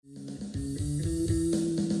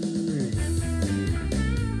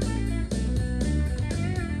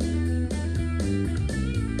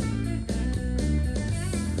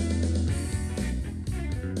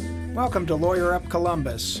Welcome to Lawyer Up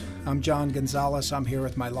Columbus. I'm John Gonzalez. I'm here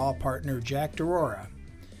with my law partner, Jack DeRora.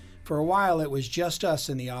 For a while, it was just us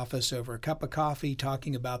in the office over a cup of coffee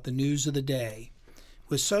talking about the news of the day.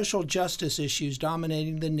 With social justice issues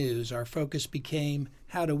dominating the news, our focus became,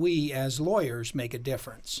 how do we, as lawyers, make a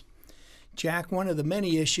difference? Jack, one of the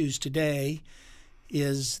many issues today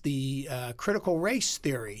is the critical race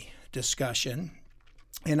theory discussion,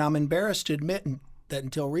 and I'm embarrassed to admit that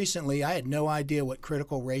until recently I had no idea what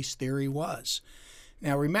critical race theory was.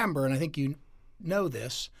 Now remember, and I think you know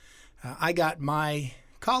this, I got my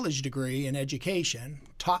college degree in education,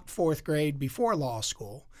 taught fourth grade before law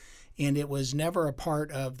school, and it was never a part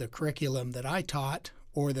of the curriculum that I taught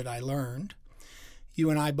or that I learned. You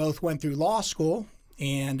and I both went through law school,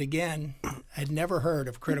 and again, I'd never heard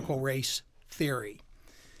of critical race theory.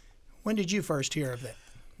 When did you first hear of it?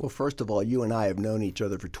 Well, first of all, you and I have known each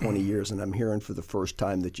other for 20 years, and I'm hearing for the first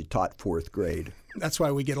time that you taught fourth grade. That's why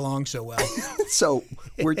we get along so well. So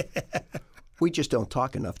we just don't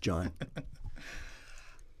talk enough, John.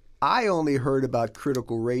 I only heard about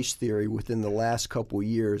critical race theory within the last couple of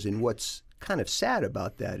years, and what's kind of sad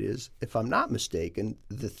about that is, if I'm not mistaken,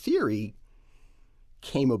 the theory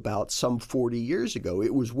came about some 40 years ago.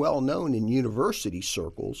 It was well known in university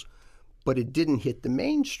circles, but it didn't hit the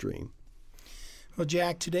mainstream. Well,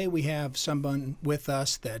 Jack, today we have someone with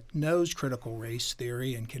us that knows critical race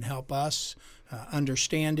theory and can help us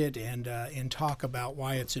understand it and talk about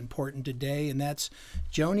why it's important today, and that's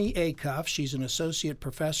Joni Acuff. She's an associate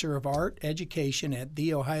professor of art education at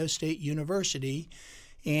The Ohio State University,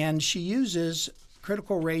 and she uses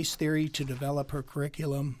critical race theory to develop her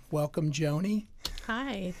curriculum. Welcome, Joni.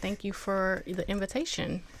 Hi, thank you for the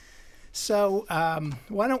invitation. So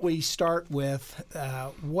why don't we start with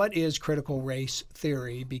what is critical race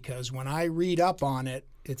theory? Because when I read up on it,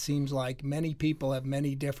 it seems like many people have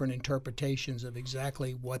many different interpretations of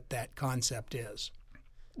exactly what that concept is.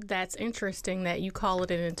 That's interesting that you call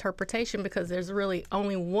it an interpretation, because there's really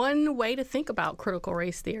only one way to think about critical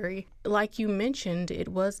race theory. Like you mentioned, it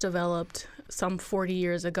was developed some 40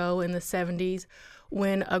 years ago in the 70s,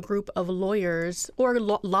 when a group of lawyers or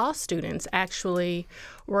law students actually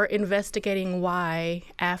were investigating why,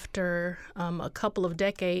 after a couple of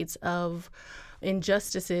decades of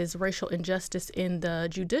injustices, racial injustice in the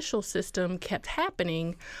judicial system kept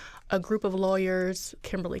happening, a group of lawyers,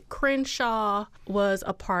 Kimberly Crenshaw was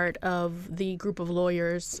a part of the group of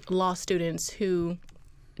lawyers, law students who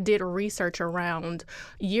did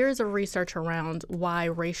years of research around why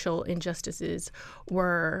racial injustices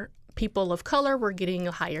people of color were getting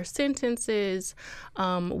higher sentences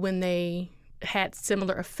when they had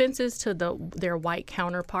similar offenses to their white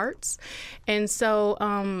counterparts. And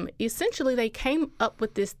so essentially they came up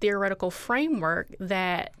with this theoretical framework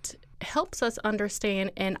that helps us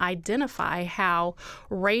understand and identify how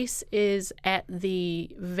race is at the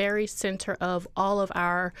very center of all of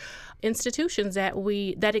our institutions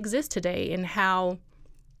that exist today, and how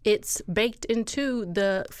it's baked into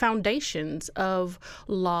the foundations of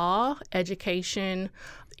law, education,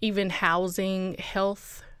 even housing,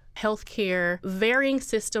 healthcare, varying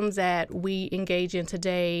systems that we engage in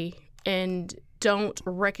today, and don't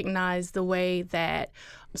recognize the way that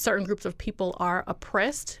certain groups of people are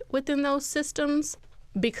oppressed within those systems,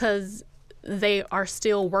 because they are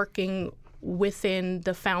still working within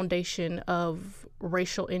the foundation of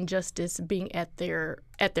racial injustice being at their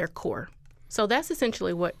core. So that's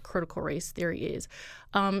essentially what critical race theory is.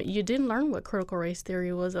 You didn't learn what critical race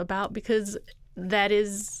theory was about, because that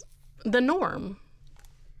is the norm.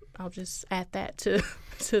 I'll just add that to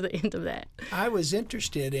the end of that. I was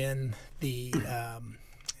interested in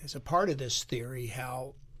as a part of this theory,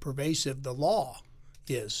 how pervasive the law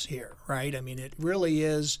is here, right? I mean, it really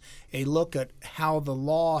is a look at how the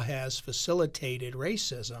law has facilitated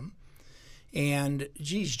racism. And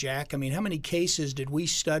geez, Jack, I mean, how many cases did we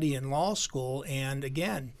study in law school? And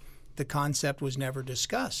again, the concept was never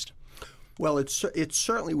discussed. Well, it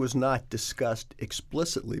certainly was not discussed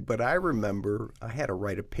explicitly, but I remember I had to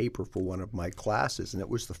write a paper for one of my classes, and it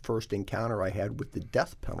was the first encounter I had with the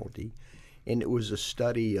death penalty. And it was a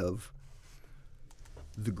study of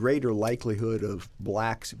the greater likelihood of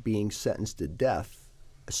blacks being sentenced to death,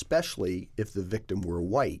 especially if the victim were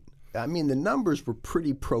white. I mean, the numbers were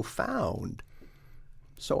pretty profound.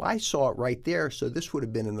 So I saw it right there. So this would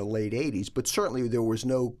have been in the late 80s, but certainly there was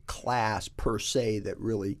no class per se that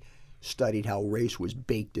really studied how race was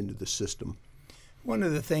baked into the system. One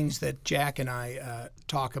of the things that Jack and I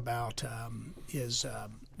talk about is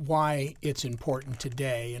why it's important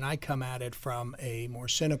today, and I come at it from a more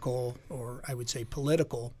cynical, or I would say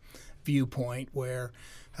political viewpoint where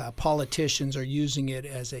politicians are using it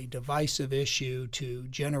as a divisive issue to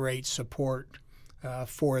generate support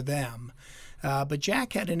for them. But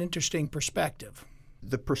Jack had an interesting perspective.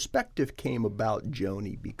 The perspective came about,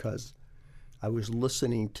 Joni, because I was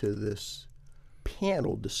listening to this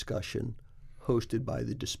panel discussion hosted by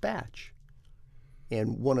the Dispatch.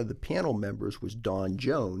 And one of the panel members was Don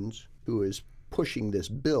Jones, who is pushing this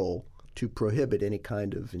bill to prohibit any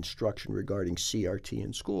kind of instruction regarding CRT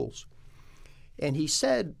in schools. And he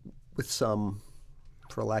said with some,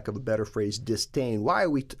 for lack of a better phrase, disdain, why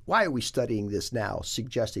are we studying this now,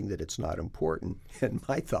 suggesting that it's not important? And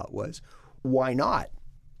my thought was, why not?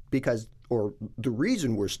 Because, or the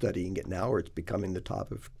reason we're studying it now, or it's becoming the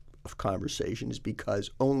topic of conversation, is because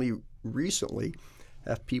only recently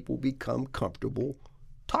have people become comfortable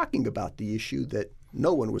talking about the issue that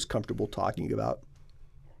no one was comfortable talking about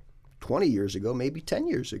 20 years ago, maybe 10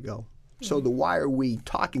 years ago. So the why are we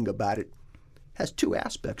talking about it has two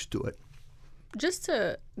aspects to it. Just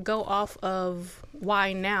to go off of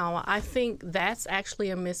why now, I think that's actually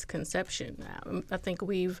a misconception. I think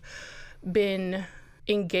we've been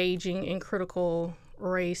engaging in critical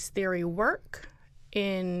race theory work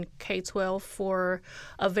in K-12 for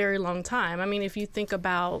a very long time. I mean, if you think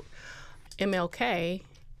about MLK,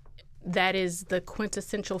 that is the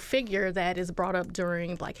quintessential figure that is brought up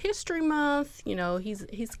during Black History Month. You know, he's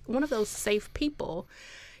one of those safe people,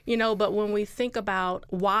 you know, but when we think about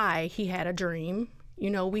why he had a dream, you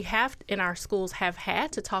know, we have in our schools have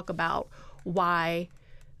had to talk about why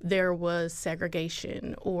there was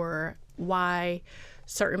segregation or why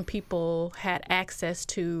certain people had access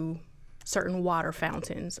to certain water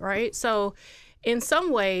fountains, right? So in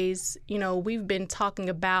some ways, you know, we've been talking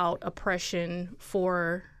about oppression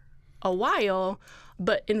for a while,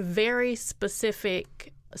 but in very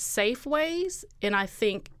specific, safe ways. And I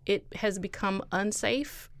think it has become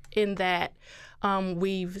unsafe in that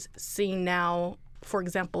we've seen now, for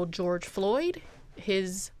example, George Floyd,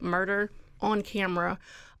 his murder on camera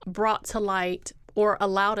brought to light or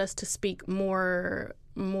allowed us to speak more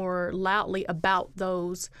loudly about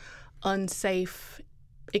those unsafe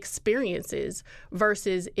experiences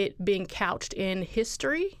versus it being couched in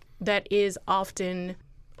history that is often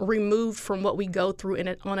removed from what we go through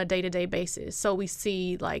on a day-to-day basis. So we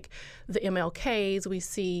see like the MLKs, we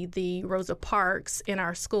see the Rosa Parks in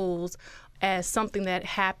our schools as something that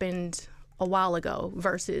happened a while ago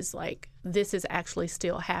versus like this is actually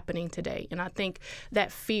still happening today. And I think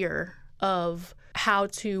that fear of how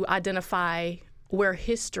to identify where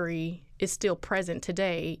history is still present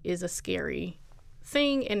today is a scary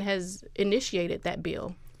thing and has initiated that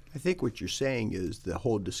bill. I think what you're saying is the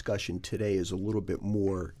whole discussion today is a little bit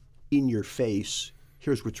more in your face.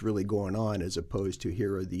 Here's what's really going on, as opposed to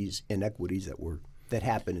here are these inequities that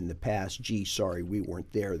happened in the past. Gee, sorry, we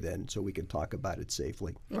weren't there then, so we can talk about it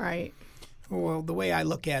safely. Right. Well, the way I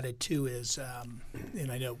look at it too is,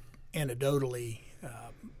 and I know anecdotally,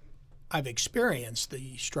 I've experienced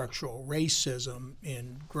the structural racism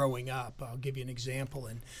in growing up. I'll give you an example.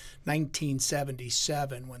 In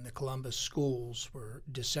 1977, when the Columbus schools were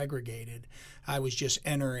desegregated, I was just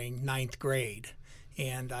entering ninth grade,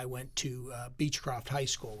 and I went to Beechcroft High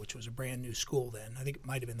School, which was a brand new school then. I think it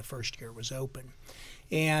might have been the first year it was open.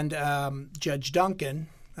 And Judge Duncan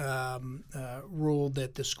ruled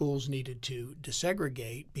that the schools needed to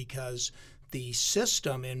desegregate because the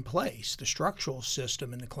system in place, the structural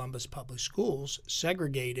system in the Columbus Public Schools,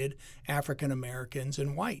 segregated African Americans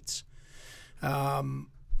and whites.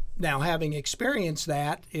 Now, having experienced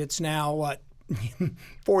that, it's now,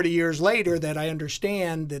 40 years later that I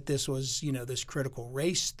understand that this was, this critical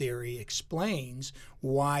race theory explains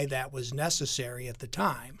why that was necessary at the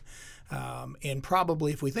time. And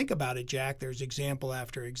probably if we think about it, Jack, there's example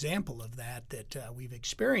after example of that we've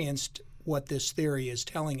experienced what this theory is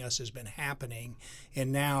telling us has been happening.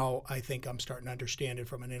 And now I think I'm starting to understand it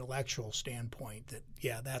from an intellectual standpoint that,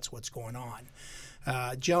 yeah, that's what's going on.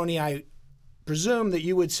 Joni, I presume that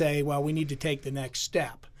you would say, well, we need to take the next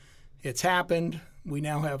step. It's happened. We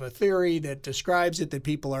now have a theory that describes it that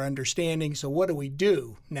people are understanding. So what do we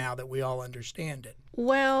do now that we all understand it?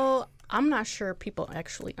 Well, I'm not sure people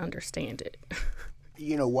actually understand it.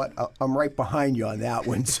 You know what? I'm right behind you on that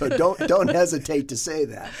one. So don't hesitate to say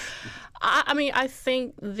that. I mean, I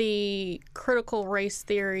think the critical race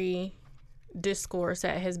theory discourse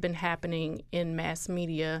that has been happening in mass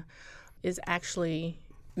media is actually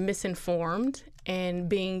misinformed and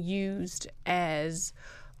being used as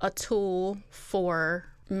a tool for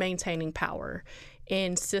maintaining power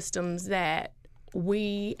in systems that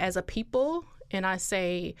we as a people, and I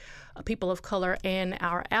say people of color and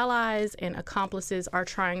our allies and accomplices, are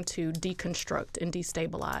trying to deconstruct and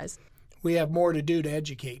destabilize. We have more to do to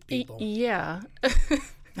educate people. Yeah.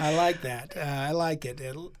 I like that. I like it.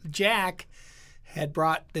 Jack had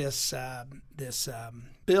brought this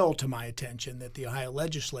bill to my attention that the Ohio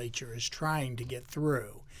legislature is trying to get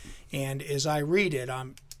through. And as I read it,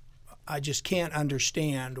 I just can't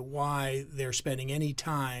understand why they're spending any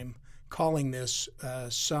time calling this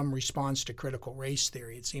some response to critical race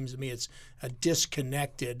theory. It seems to me it's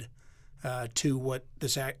disconnected to what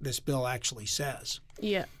this bill actually says.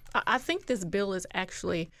 Yeah. I think this bill is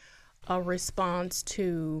actually a response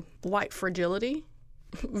to white fragility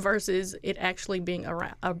versus it actually being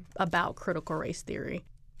about critical race theory.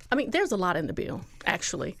 I mean, there's a lot in the bill,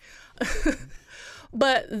 actually.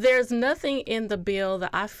 But there's nothing in the bill that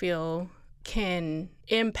I feel can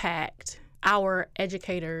impact our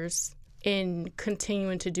educators in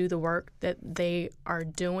continuing to do the work that they are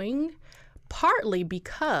doing, partly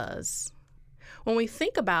because when we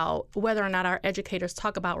think about whether or not our educators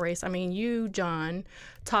talk about race, I mean, you, John,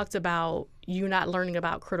 talked about you not learning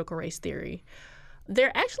about critical race theory.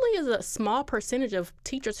 There actually is a small percentage of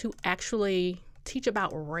teachers who actually teach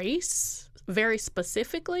about race very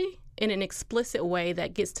specifically in an explicit way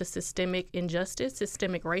that gets to systemic injustice,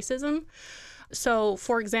 systemic racism. So,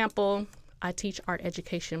 for example, I teach art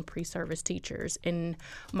education pre-service teachers. In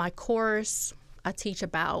my course, I teach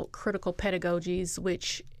about critical pedagogies,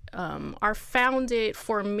 which are founded,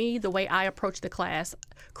 for me, the way I approach the class,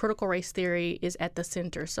 critical race theory is at the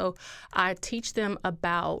center. So I teach them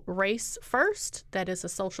about race first, that is a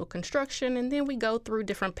social construction, and then we go through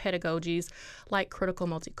different pedagogies like critical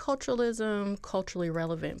multiculturalism, culturally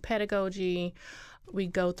relevant pedagogy. We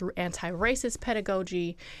go through anti-racist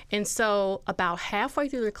pedagogy. And so about halfway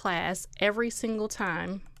through the class, every single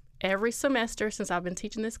time, every semester since I've been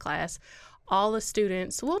teaching this class, all the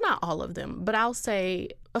students, well, not all of them, but I'll say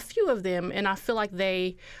a few of them, and I feel like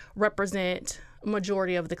they represent a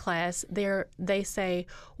majority of the class, they say,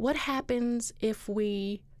 what happens if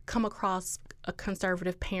we come across a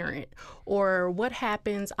conservative parent? Or what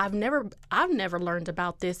happens, I've never learned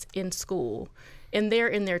about this in school, and they're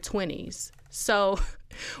in their 20s. So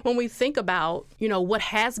when we think about, what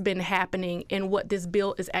has been happening and what this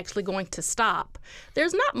bill is actually going to stop,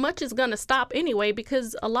 there's not much is going to stop anyway,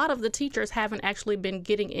 because a lot of the teachers haven't actually been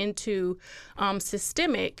getting into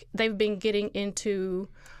systemic. They've been getting into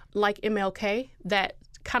like MLK, that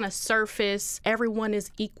kind of surface, everyone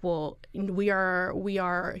is equal, we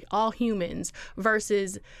are all humans,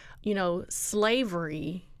 versus,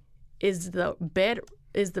 slavery is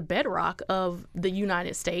the bedrock of the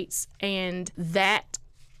United States, and that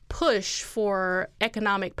push for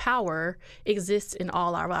economic power exists in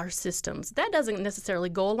all of our systems. That doesn't necessarily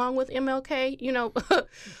go along with MLK,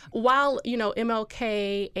 while,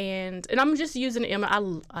 MLK and I'm just using I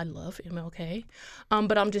love MLK,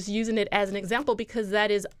 but I'm just using it as an example because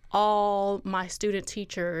that is all my student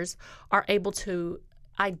teachers are able to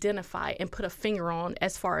identify and put a finger on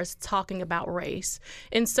as far as talking about race.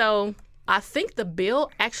 And so I think the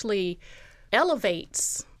bill actually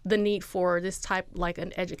elevates the need for this type, like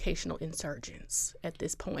an educational insurgence at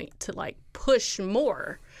this point, to like push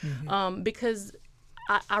more. Mm-hmm. Because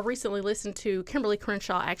I recently listened to Kimberly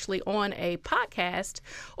Crenshaw actually on a podcast,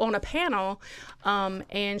 on a panel,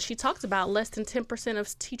 and she talked about less than 10%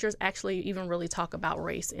 of teachers actually even really talk about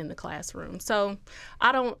race in the classroom. So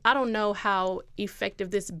I don't know how effective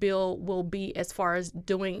this bill will be as far as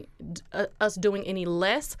doing any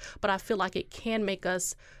less, but I feel like it can make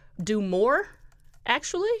us do more,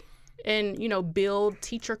 actually, and build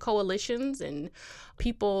teacher coalitions and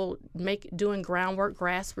people doing groundwork,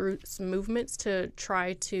 grassroots movements to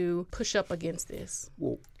try to push up against this.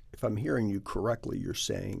 Well, if I'm hearing you correctly, you're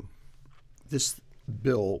saying this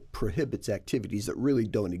bill prohibits activities that really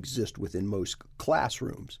don't exist within most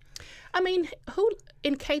classrooms. I mean, who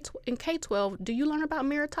in K-12 do you learn about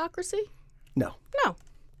meritocracy? No.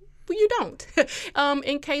 Well, you don't.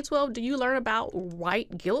 In K-12, do you learn about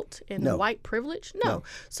white guilt and white privilege? No.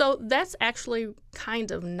 So that's actually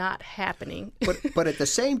kind of not happening. But at the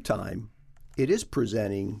same time, it is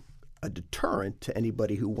presenting a deterrent to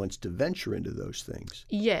anybody who wants to venture into those things.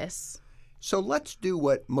 Yes. So let's do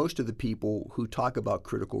what most of the people who talk about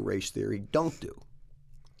critical race theory don't do.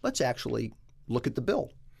 Let's actually look at the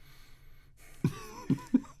bill.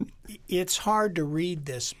 It's hard to read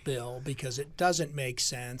this bill because it doesn't make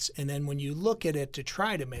sense. And then when you look at it to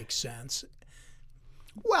try to make sense.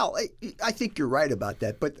 Well, I think you're right about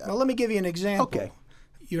that. But well, let me give you an example. Okay.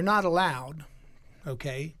 You're not allowed,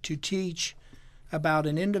 to teach about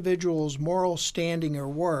an individual's moral standing or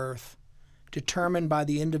worth determined by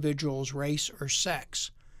the individual's race or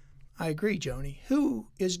sex. I agree, Joni. Who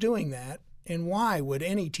is doing that, and why would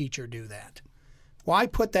any teacher do that? Why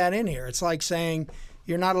put that in here? It's like saying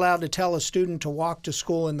you're not allowed to tell a student to walk to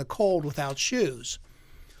school in the cold without shoes.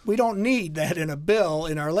 We don't need that in a bill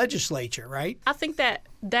in our legislature, right? I think that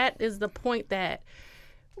is the point, that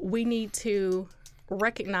we need to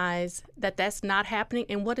recognize that that's not happening.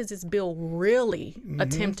 And what is this bill really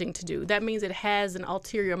attempting to do? That means it has an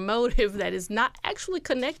ulterior motive that is not actually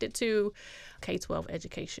connected to K-12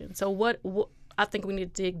 education. So what I think we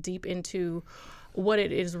need to dig deep into what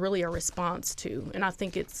it is really a response to. And I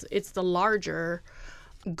think it's the larger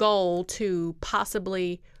goal to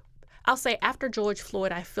possibly, I'll say after George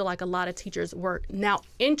Floyd, I feel like a lot of teachers were now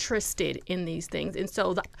interested in these things. And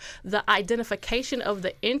so the identification of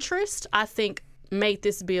the interest, I think, made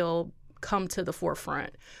this bill come to the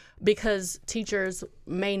forefront, because teachers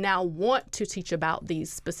may now want to teach about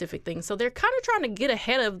these specific things. So they're kind of trying to get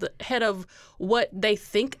ahead of what they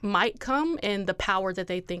think might come and the power that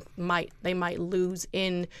they think they might lose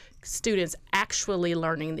in students actually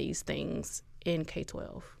learning these things in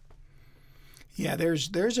K-12. Yeah,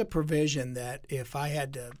 there's a provision that if I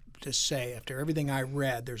had to say, after everything I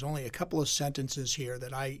read, there's only a couple of sentences here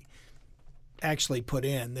that I actually put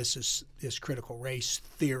in. This is critical race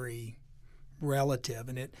theory relative,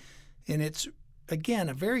 and it's again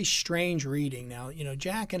a very strange reading. Now,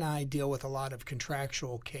 Jack and I deal with a lot of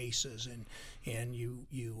contractual cases, and you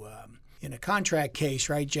in a contract case,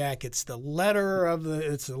 right, Jack? It's the letter of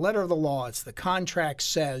the law. It's the contract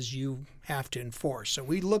says you have to enforce. So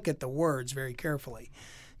we look at the words very carefully.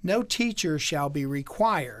 No teacher shall be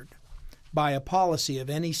required by a policy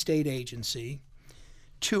of any state agency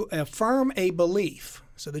to affirm a belief.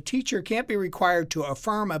 So the teacher can't be required to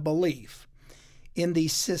affirm a belief in the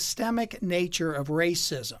systemic nature of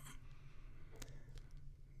racism.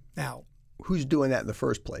 Now, who's doing that in the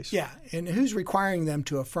first place? Yeah, and who's requiring them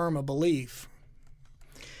to affirm a belief?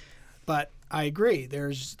 But I agree.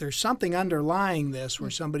 There's something underlying this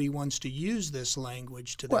where somebody wants to use this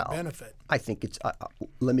language to their benefit. I think it's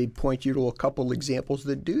let me point you to a couple examples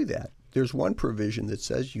that do that. There's one provision that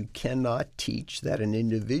says you cannot teach that an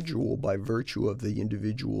individual, by virtue of the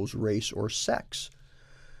individual's race or sex,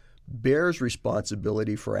 bears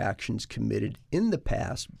responsibility for actions committed in the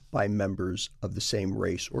past by members of the same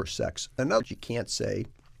race or sex. In other words, you can't say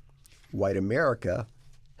white America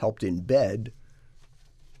helped embed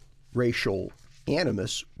racial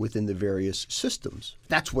animus within the various systems.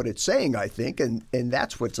 That's what it's saying, I think, and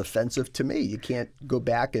that's what's offensive to me. You can't go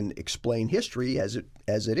back and explain history as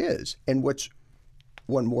it is. And what's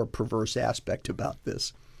one more perverse aspect about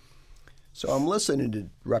this? So I'm listening to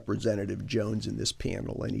Representative Jones in this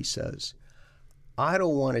panel, and he says, I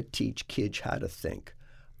don't want to teach kids how to think.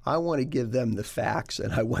 I want to give them the facts,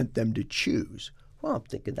 and I want them to choose. Well, I'm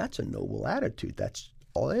thinking that's a noble attitude. That's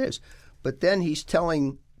all it is. But then he's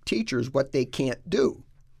telling teachers what they can't do.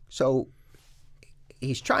 So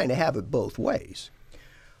he's trying to have it both ways.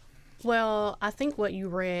 Well, I think what you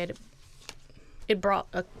read, it brought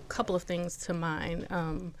a couple of things to mind.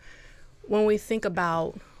 When we think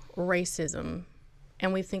about racism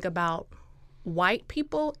and we think about white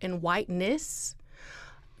people and whiteness,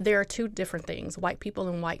 there are two different things. White people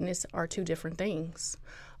and whiteness are two different things.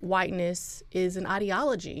 Whiteness is an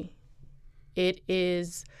ideology. It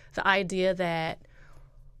is the idea that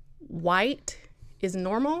white is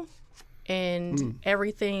normal and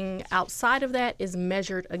everything outside of that is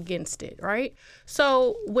measured against it, right?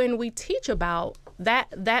 So when we teach about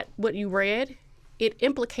that what you read, it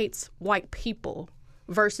implicates white people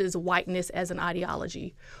versus whiteness as an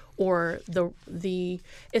ideology, or the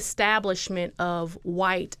establishment of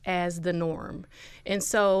white as the norm. And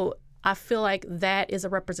so I feel like that is a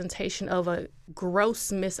representation of a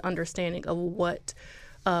gross misunderstanding of what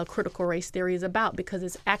critical race theory is about, because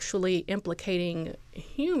it's actually implicating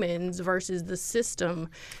humans versus the system,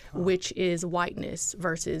 which is whiteness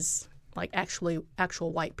versus like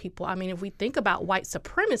actual white people. I mean, if we think about white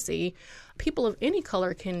supremacy, people of any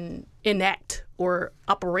color can enact or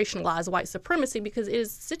operationalize white supremacy because it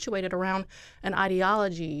is situated around an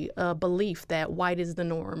ideology, a belief that white is the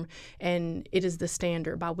norm and it is the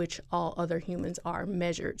standard by which all other humans are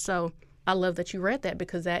measured. So I love that you read that,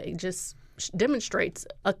 because that just demonstrates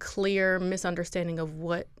a clear misunderstanding of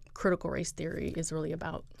what critical race theory is really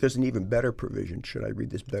about. There's an even better provision. Should I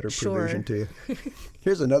read this better provision Sure. to you?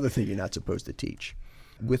 Here's another thing you're not supposed to teach.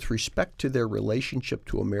 With respect to their relationship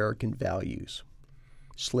to American values,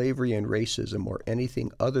 slavery and racism or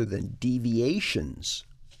anything other than deviations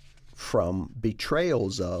from,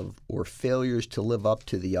 betrayals of, or failures to live up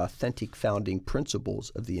to the authentic founding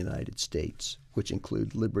principles of the United States, which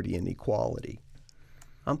include liberty and equality.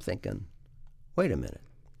 I'm thinking, wait a minute.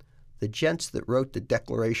 the gents that wrote the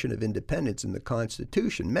Declaration of Independence and the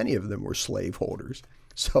Constitution, many of them were slaveholders.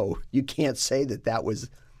 So you can't say that that was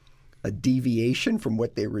a deviation from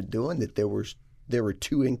what they were doing, that there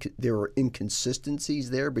were inconsistencies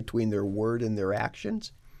there between their word and their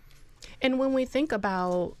actions. And when we think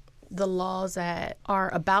about the laws that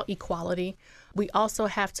are about equality, we also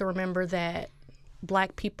have to remember that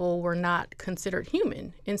Black people were not considered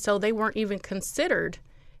human. And so they weren't even considered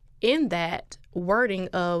in that wording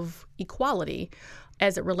of equality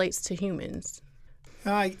as it relates to humans.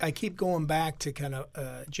 I keep going back to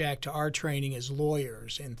Jack, to our training as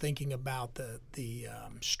lawyers and thinking about the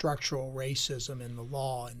structural racism in the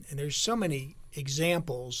law. And there's so many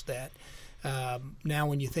examples that now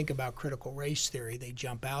when you think about critical race theory, they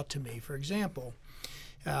jump out to me. For example,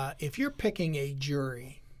 if you're picking a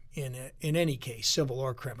jury in any case, civil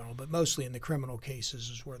or criminal, but mostly in the criminal cases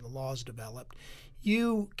is where the law is developed,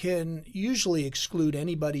 you can usually exclude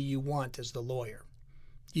anybody you want as the lawyer.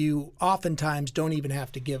 You oftentimes don't even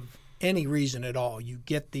have to give any reason at all. You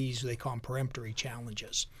get these, they call them peremptory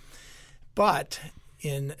challenges. But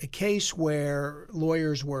in a case where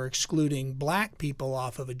lawyers were excluding Black people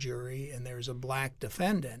off of a jury and there's a Black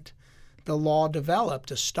defendant, the law developed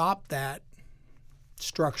to stop that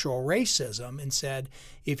structural racism and said,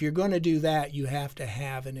 if you're going to do that, you have to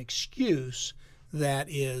have an excuse that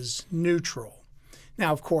is neutral.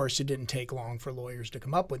 Now, of course, it didn't take long for lawyers to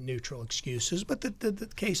come up with neutral excuses, but the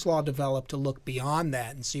case law developed to look beyond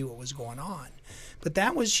that and see what was going on. But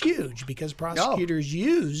that was huge because prosecutors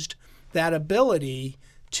used that ability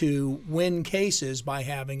to win cases by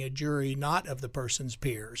having a jury not of the person's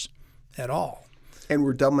peers at all. And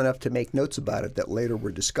were dumb enough to make notes about it that later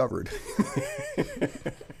were discovered.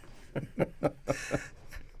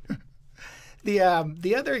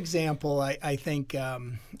 The other example I think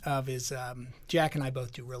of is Jack and I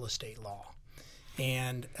both do real estate law,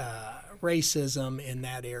 and racism in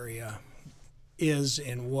that area is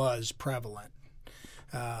and was prevalent.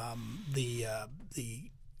 The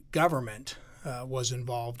government was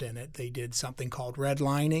involved in it. They did something called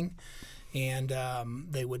redlining, and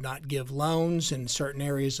they would not give loans in certain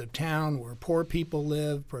areas of town where poor people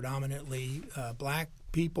live, predominantly Black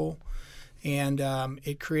people. And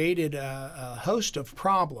it created a host of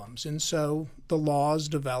problems. And so the laws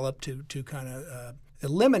developed to kind of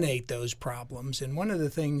eliminate those problems. And one of the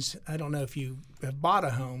things, I don't know if you have bought a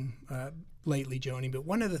home lately, Joni, but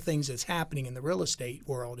one of the things that's happening in the real estate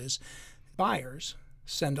world is buyers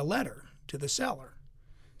send a letter to the seller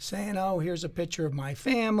saying, oh, here's a picture of my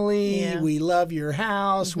family. Yeah. We love your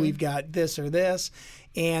house. Mm-hmm. We've got this or this.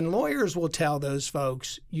 And lawyers will tell those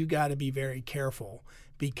folks, you got to be very careful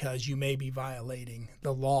because you may be violating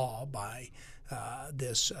the law by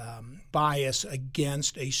this bias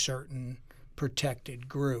against a certain protected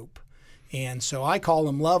group. And so I call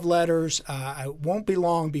them love letters. It won't be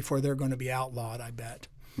long before they're going to be outlawed, I bet.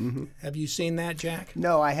 Mm-hmm. Have you seen that, Jack?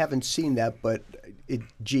 No, I haven't seen that, but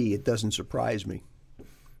it doesn't surprise me.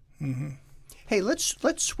 Mm-hmm. Hey, let's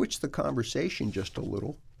switch the conversation just a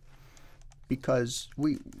little, because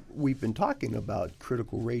we've been talking about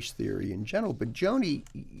critical race theory in general, but Joni,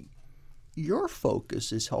 your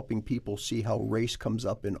focus is helping people see how race comes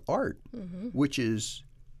up in art, mm-hmm. which is,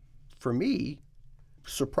 for me,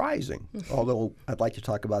 surprising. Although I'd like to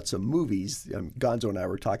talk about some movies. Gonzo and I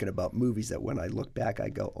were talking about movies that when I look back, I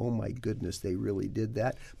go, oh my goodness, they really did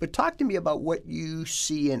that. But talk to me about what you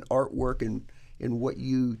see in artwork and what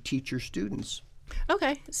you teach your students.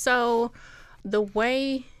 Okay, so the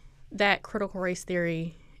way that critical race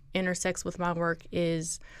theory intersects with my work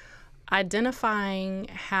is identifying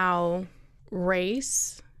how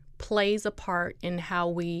race plays a part in how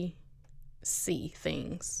we see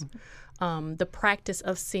things. Mm-hmm. The practice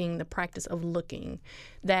of seeing, the practice of looking.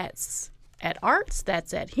 That's at arts,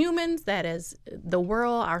 that's at humans, that is the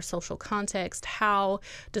world, our social context. How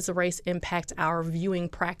does race impact our viewing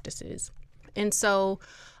practices? And so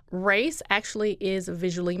race actually is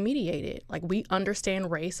visually mediated. Like, we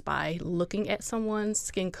understand race by looking at someone's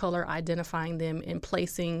skin color, identifying them, and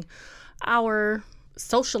placing our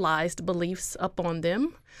socialized beliefs upon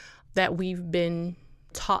them that we've been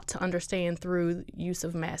taught to understand through use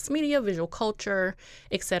of mass media, visual culture,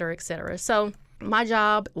 et cetera, et cetera. So my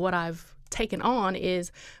job, what I've taken on,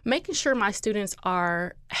 is making sure my students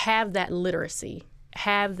have that literacy,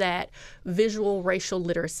 have that visual racial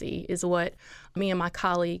literacy, is what me and my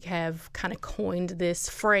colleague have kind of coined this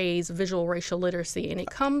phrase, visual racial literacy, and it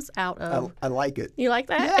comes out of... I like it. You like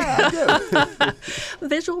that? Yeah, I do.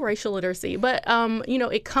 Visual racial literacy. But,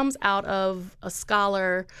 it comes out of a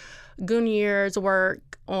scholar, Gunier's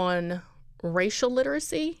work on racial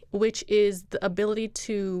literacy, which is the ability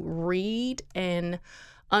to read and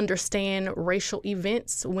understand racial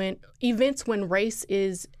events when race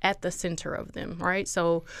is at the center of them, right?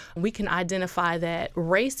 So we can identify that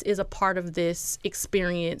race is a part of this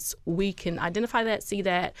experience. We can identify that, see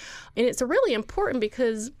that. And it's really important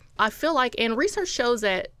because I feel like, and research shows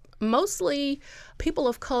that mostly people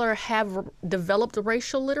of color have developed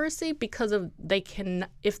racial literacy because of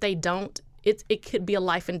if they don't, it could be a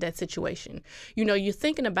life and death situation. You know, you're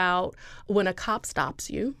thinking about when a cop stops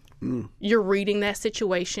you, you're reading that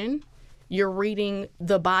situation, you're reading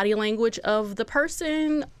the body language of the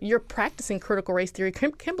person, you're practicing critical race theory.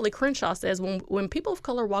 Kimberly Crenshaw says when people of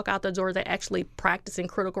color walk out the door, they're actually practicing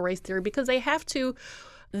critical race theory because they have to.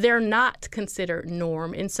 They're not considered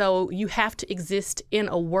norm. And so you have to exist in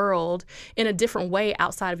a world in a different way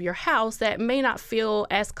outside of your house that may not feel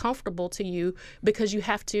as comfortable to you because you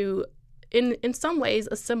have to, in some ways,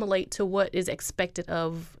 assimilate to what is expected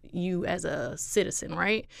of you as a citizen,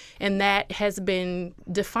 right? And that has been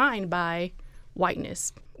defined by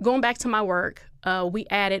whiteness. Going back to my work, we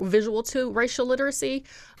added visual to racial literacy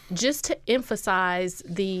just to emphasize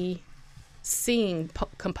the seeing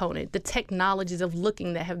component, the technologies of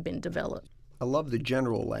looking that have been developed. I love the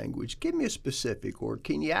general language. Give me a specific, or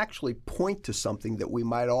can you actually point to something that we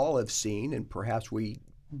might all have seen and perhaps we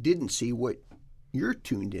didn't see what you're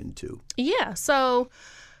tuned into? Yeah. So,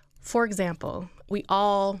 for example, we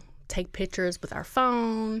all take pictures with our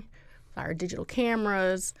phone, our digital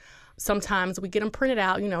cameras. Sometimes we get them printed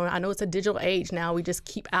out. You know, I know it's a digital age now. We just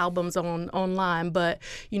keep albums online. But,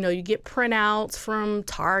 you know, you get printouts from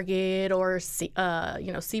Target or,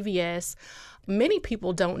 CVS. Many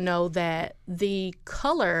people don't know that the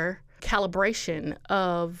color calibration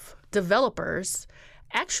of developers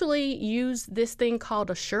actually use this thing called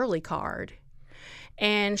a Shirley card.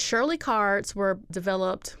 And Shirley cards were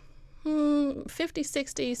developed 50,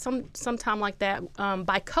 60, sometime like that,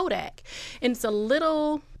 by Kodak. And it's a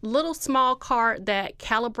little small card that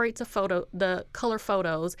calibrates the color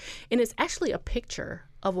photos, and it's actually a picture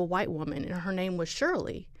of a white woman, and her name was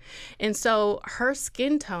Shirley. And so her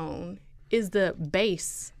skin tone is the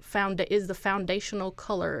foundational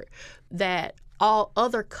color that all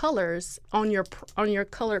other colors on your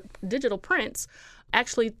color digital prints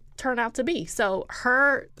actually turn out to be. So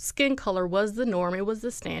her skin color was the norm. It was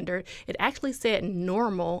the standard. It actually said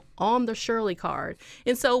normal on the Shirley card.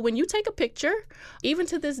 And so when you take a picture, even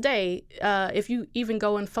to this day, if you even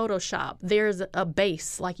go in Photoshop, there's a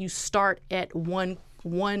base, like you start at one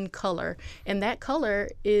color, and that color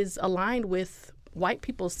is aligned with white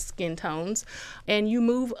people's skin tones, and you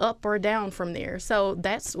move up or down from there. So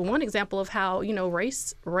that's one example of how, you know,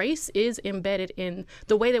 race is embedded in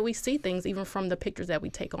the way that we see things, even from the pictures that we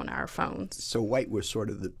take on our phones. So white was sort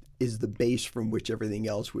of the base from which everything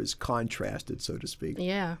else was contrasted, so to speak.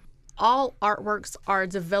 Yeah. All artworks are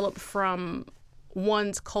developed from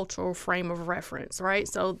one's cultural frame of reference, right?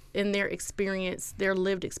 So in their experience, their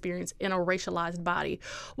lived experience in a racialized body,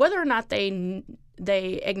 whether or not they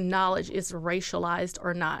acknowledge it's racialized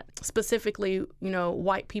or not. Specifically, you know,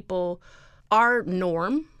 white people are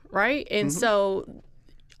norm, right? And so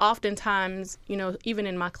oftentimes, you know, even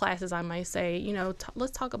in my classes, I might say, you know,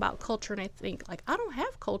 let's talk about culture. And I think, like, I don't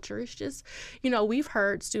have culture. It's just, you know, we've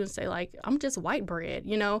heard students say, like, I'm just white bread,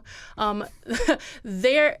 you know.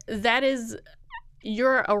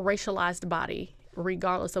 You're a racialized body,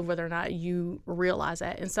 regardless of whether or not you realize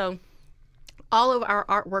that. And so all of our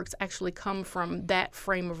artworks actually come from that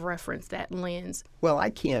frame of reference, that lens. Well,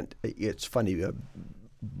 it's funny,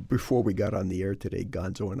 before we got on the air today,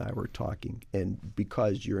 Gonzo and I were talking, and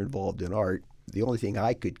because you're involved in art, the only thing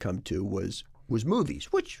I could come to was movies,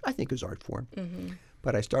 which I think is art form. Mm-hmm.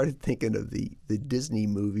 But I started thinking of the Disney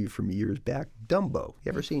movie from years back, Dumbo. You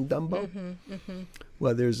ever seen Dumbo? Mm-hmm, mm-hmm.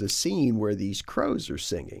 Well, there's a scene where these crows are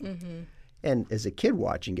singing. Mm-hmm. And as a kid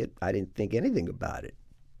watching it, I didn't think anything about it.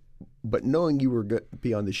 But knowing you were going to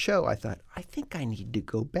be on the show, I thought, I think I need to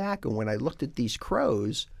go back. And when I looked at these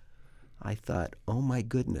crows, I thought, oh my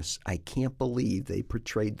goodness, I can't believe they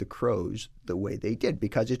portrayed the crows the way they did.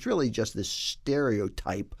 Because it's really just this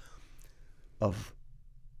stereotype of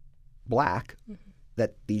black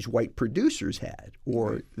that these white producers had.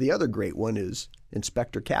 Or the other great one is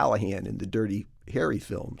Inspector Callahan in the Dirty Harry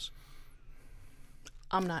films.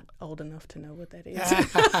 I'm not old enough to know what that is.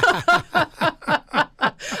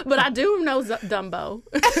 But I do know Dumbo.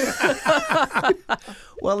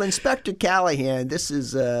 Well, Inspector Callahan, this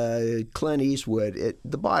is Clint Eastwood.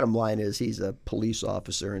 The bottom line is he's a police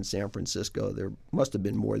officer in San Francisco. There must have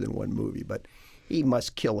been more than one movie, but he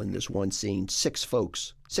must kill in this one scene 6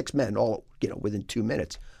 men, all, you know, within 2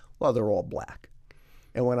 minutes. Well, they're all black,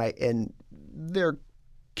 and they're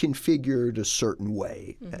configured a certain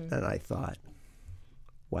way, and I thought,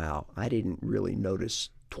 wow, I didn't really notice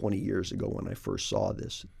 20 years ago when I first saw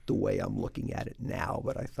this the way I'm looking at it now,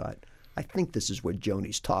 but I thought, I think this is what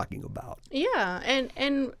Joni's talking about. Yeah,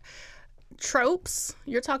 and tropes,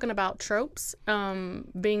 you're talking about tropes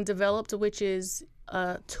being developed, which is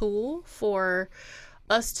a tool for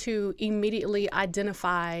us to immediately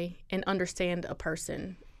identify and understand a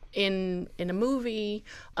person. In a movie,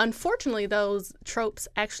 unfortunately, those tropes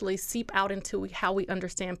actually seep out into how we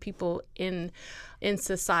understand people in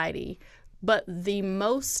society. But the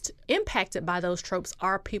most impacted by those tropes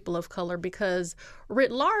are people of color, because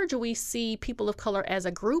writ large, we see people of color as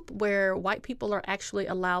a group where white people are actually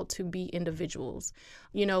allowed to be individuals.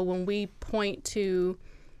 You know, when we point to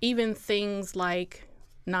even things like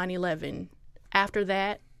 9/11, after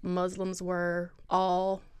that, Muslims were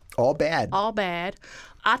all bad. All bad.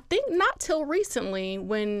 I think not till recently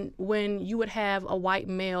when you would have a white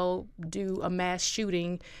male do a mass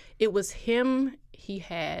shooting, it was him. He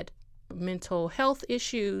had mental health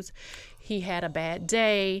issues. He had a bad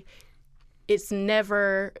day. It's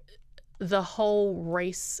never the whole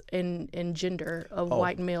race and gender of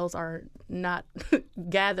white males are not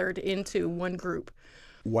gathered into one group.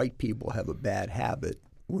 White people have a bad habit,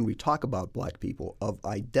 when we talk about black people, of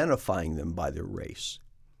identifying them by their race.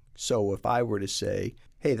 So if I were to say,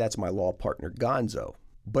 hey, that's my law partner Gonzo,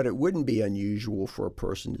 but it wouldn't be unusual for a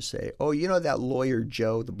person to say, oh, you know that lawyer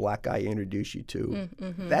Joe, the black guy I introduced you to?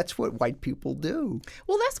 Mm-hmm. That's what white people do.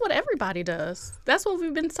 Well, that's what everybody does. That's what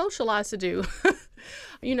we've been socialized to do.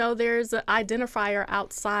 You know, there's an identifier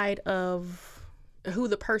outside of who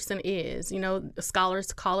the person is. You know,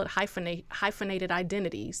 scholars call it hyphenated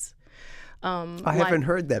identities. I haven't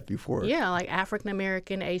heard that before. Yeah, like African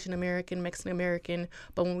American, Asian American, Mexican American.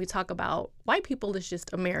 But when we talk about white people, it's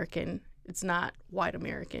just American. It's not white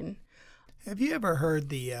American. Have you ever heard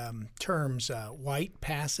the terms white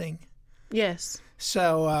passing? Yes.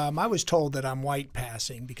 So I was told that I'm white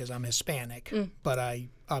passing because I'm Hispanic, but I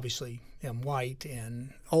obviously am white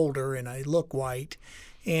and older and I look white.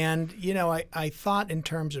 And, you know, I thought in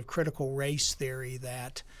terms of critical race theory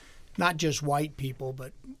that not just white people,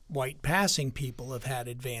 but white passing people have had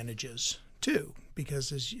advantages too,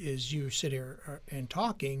 because as you sit here and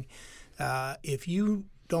talking, if you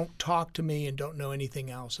don't talk to me and don't know anything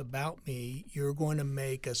else about me, you're going to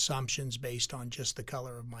make assumptions based on just the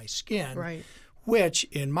color of my skin, right? Which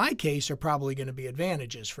in my case are probably going to be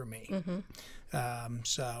advantages for me.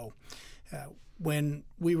 Mm-hmm. When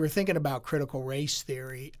we were thinking about critical race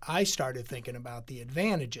theory, I started thinking about the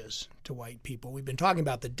advantages to white people. We've been talking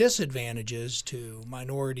about the disadvantages to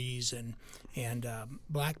minorities and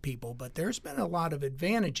black people, but there's been a lot of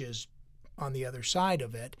advantages on the other side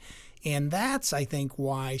of it. And that's, I think,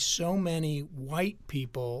 why so many white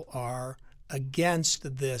people are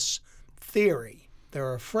against this theory.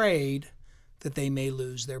 They're afraid that they may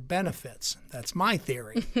lose their benefits. That's my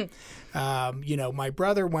theory. You know, my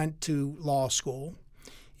brother went to law school,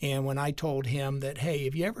 and when I told him that, hey,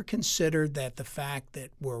 have you ever considered that the fact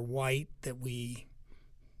that we're white, that we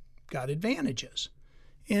got advantages?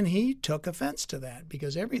 And he took offense to that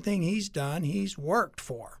because everything he's done, he's worked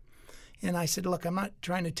for. And I said, look, I'm not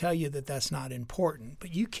trying to tell you that that's not important,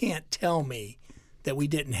 but you can't tell me that we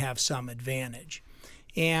didn't have some advantage.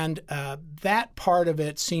 And that part of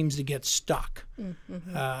it seems to get stuck,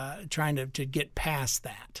 trying to get past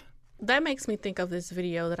that. That makes me think of this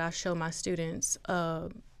video that I show my students. A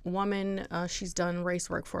woman, she's done race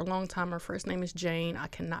work for a long time. Her first name is Jane. I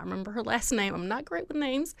cannot remember her last name. I'm not great with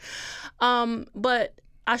names. But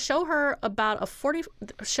I show her about a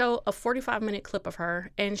 45-minute clip of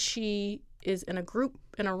her, and she is in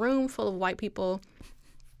a room full of white people,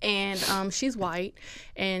 and she's white,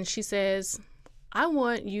 and she says, I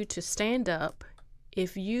want you to stand up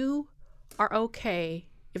if you are okay,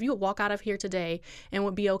 if you would walk out of here today and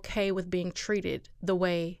would be okay with being treated the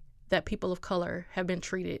way that people of color have been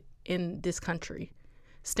treated in this country.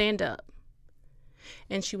 Stand up.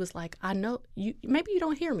 And she was like, I know, maybe you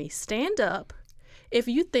don't hear me. Stand up if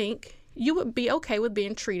you think you would be okay with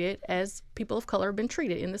being treated as people of color have been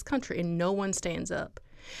treated in this country, and no one stands up.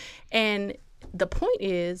 And the point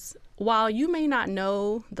is, while you may not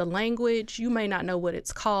know the language, you may not know what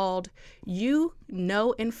it's called, you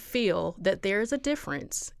know and feel that there's a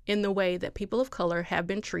difference in the way that people of color have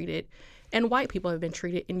been treated and white people have been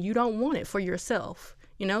treated, and you don't want it for yourself,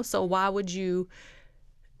 you know? So why would you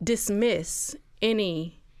dismiss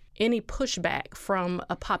any pushback from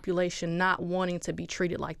a population not wanting to be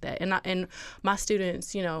treated like that? And my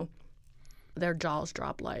students, you know, their jaws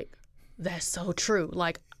drop like, that's so true.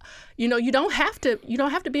 Like, you don't have to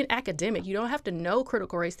be an academic. You don't have to know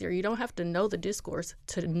critical race theory. You don't have to know the discourse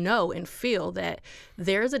to know and feel that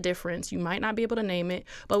there's a difference. You might not be able to name it,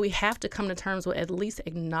 but we have to come to terms with at least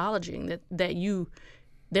acknowledging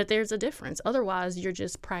that there's a difference. Otherwise, you're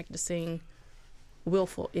just practicing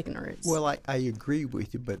willful ignorance. Well, I agree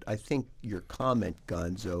with you, but I think your comment,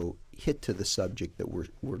 Gonzo, hit to the subject that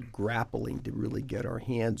we're grappling to really get our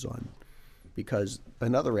hands on. Because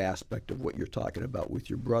another aspect of what you're talking about with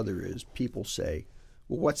your brother is people say,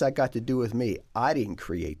 well, what's that got to do with me? I didn't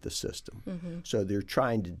create the system. Mm-hmm. So they're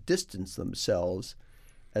trying to distance themselves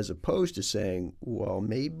as opposed to saying, well,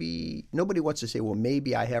 maybe nobody wants to say, well,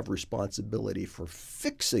 maybe I have responsibility for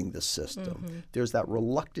fixing the system. Mm-hmm. There's that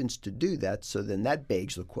reluctance to do that. So then that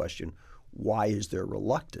begs the question, why is there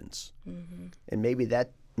reluctance? Mm-hmm. And maybe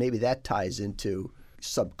that ties into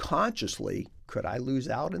subconsciously, could I lose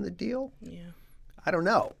out in the deal? Yeah. I don't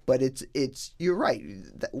know, but it's you're right.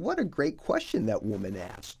 What a great question that woman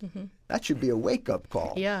asked. Mm-hmm. That should be a wake-up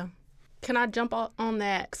call. Yeah. Can I jump on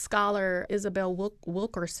that? Scholar Isabel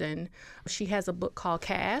Wilkerson, she has a book called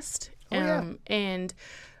Caste. And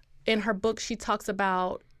in her book, she talks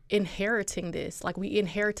about inheriting this. Like, we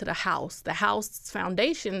inherited a house. The house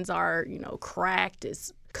foundations are, cracked.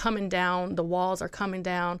 It's coming down. The walls are coming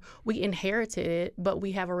down. We inherited it, but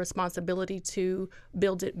we have a responsibility to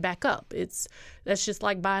build it back up. That's just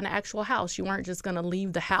like buying an actual house. You weren't just going to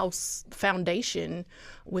leave the house foundation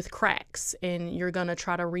with cracks, and you're going to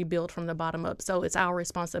try to rebuild from the bottom up. So it's our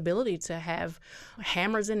responsibility to have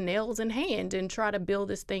hammers and nails in hand and try to build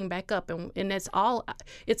this thing back up. And it's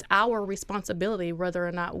our responsibility whether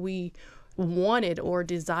or not we wanted or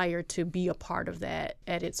desired to be a part of that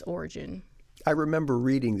at its origin. I remember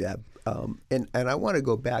reading that, and I want to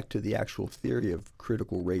go back to the actual theory of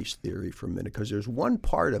critical race theory for a minute, because there's one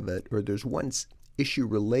part of it, or there's one issue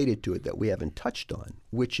related to it that we haven't touched on,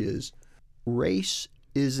 which is race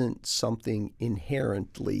isn't something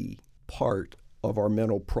inherently part of our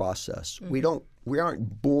mental process. Mm-hmm. We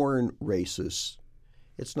aren't born racist.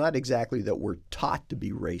 It's not exactly that we're taught to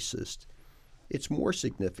be racist. It's more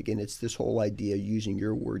significant. It's this whole idea, using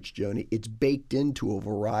your words, Joni, it's baked into a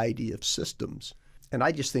variety of systems. And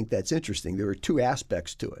I just think that's interesting. There are two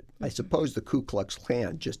aspects to it. I suppose the Ku Klux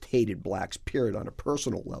Klan just hated blacks, period, on a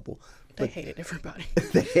personal level. They hated everybody.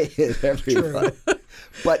 They hated everybody.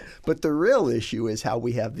 But the real issue is how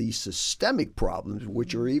we have these systemic problems,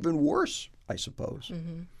 which are even worse, I suppose.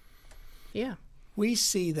 Mm-hmm. Yeah. We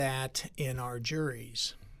see that in our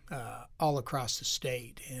juries. All across the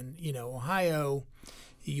state. And, Ohio,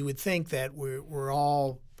 you would think that we're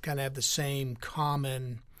all kind of have the same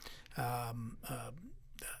common, I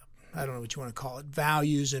don't know what you want to call it,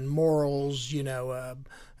 values and morals,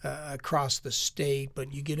 across the state.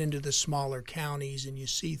 But you get into the smaller counties and you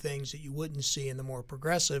see things that you wouldn't see in the more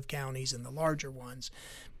progressive counties and the larger ones.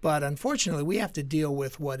 But unfortunately, we have to deal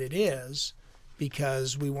with what it is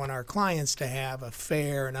because we want our clients to have a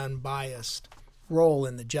fair and unbiased role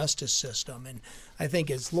in the justice system. And I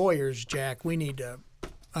think as lawyers, Jack, we need to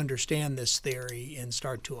understand this theory and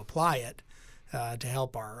start to apply it to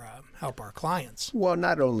help our clients. Well,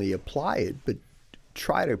 not only apply it, but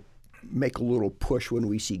try to make a little push when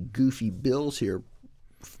we see goofy bills here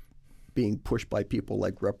being pushed by people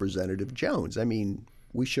like Representative Jones. I mean,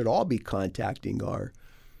 we should all be contacting our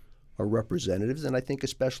representatives, and I think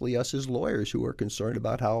especially us as lawyers who are concerned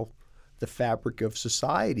about how the fabric of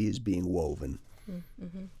society is being woven.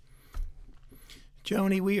 Mm-hmm.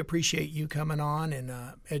 Joni, we appreciate you coming on and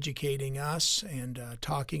educating us and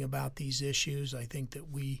talking about these issues. I think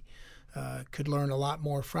that we could learn a lot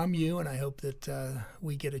more from you, and I hope that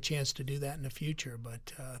we get a chance to do that in the future.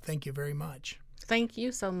 But thank you very much. Thank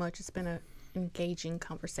you so much. It's been an engaging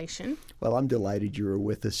conversation. Well, I'm delighted you were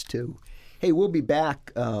with us, too. Hey, we'll be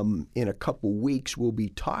back in a couple weeks. We'll be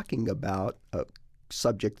talking about a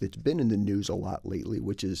subject that's been in the news a lot lately,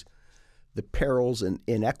 which is the perils and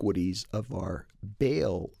inequities of our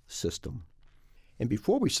bail system. And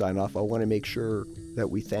before we sign off, I want to make sure that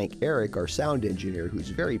we thank Eric, our sound engineer, who's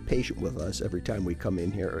very patient with us every time we come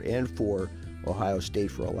in here, and for Ohio State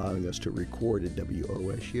for allowing us to record at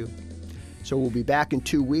WOSU. So we'll be back in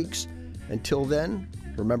 2 weeks. Until then,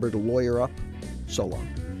 remember to lawyer up. So long.